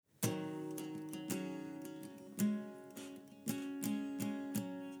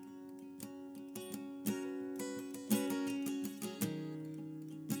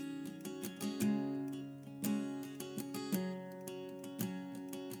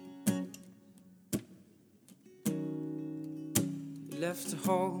left a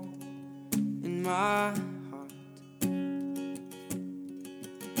hole in my heart,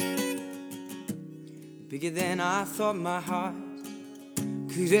 bigger than I thought my heart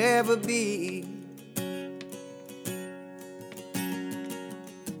could ever be.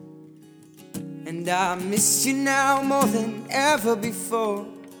 And I miss you now more than ever before.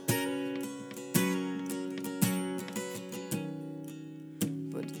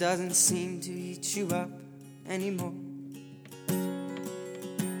 But it doesn't seem to eat you up anymore.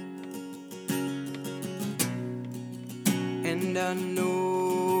 And I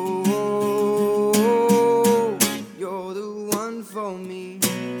know you're the one for me,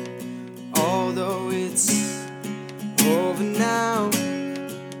 although it's over now.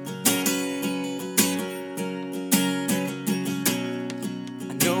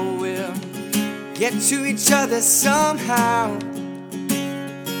 I know we'll get to each other somehow.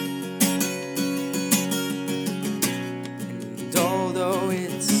 And although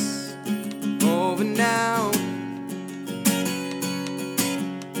it's over now,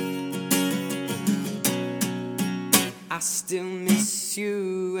 I still miss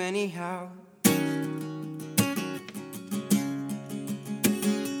you anyhow.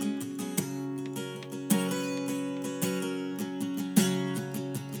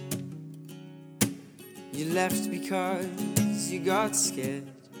 You left because you got scared.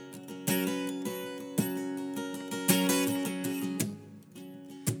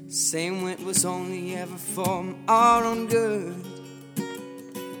 Saying it was only ever for our own good.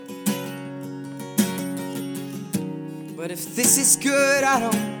 But if this is good, I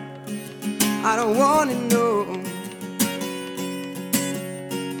don't wanna know.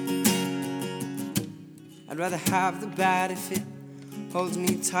 I'd rather have the bad if it holds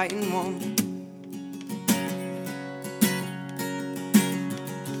me tight and warm.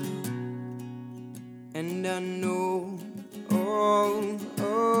 And I know,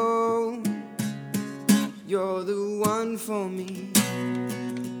 you're the one for me,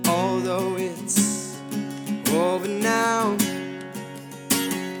 although it's over now.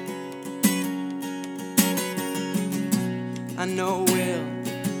 I know we'll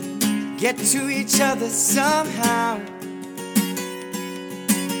get to each other somehow.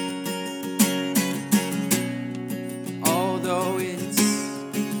 Although it's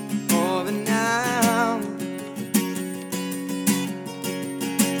over now,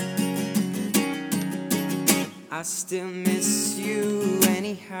 I still miss you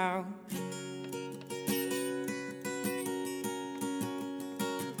anyhow.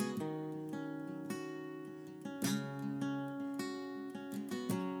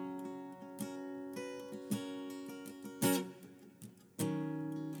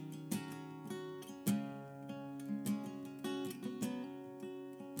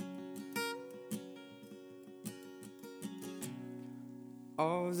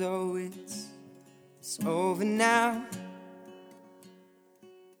 Although it's over now,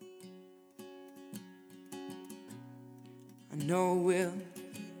 I know we'll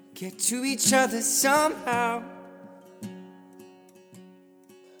get to each other somehow.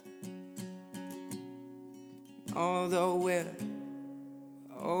 Although we're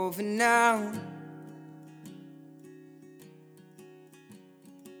over now,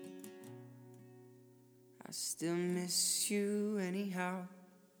 I still miss you anyhow.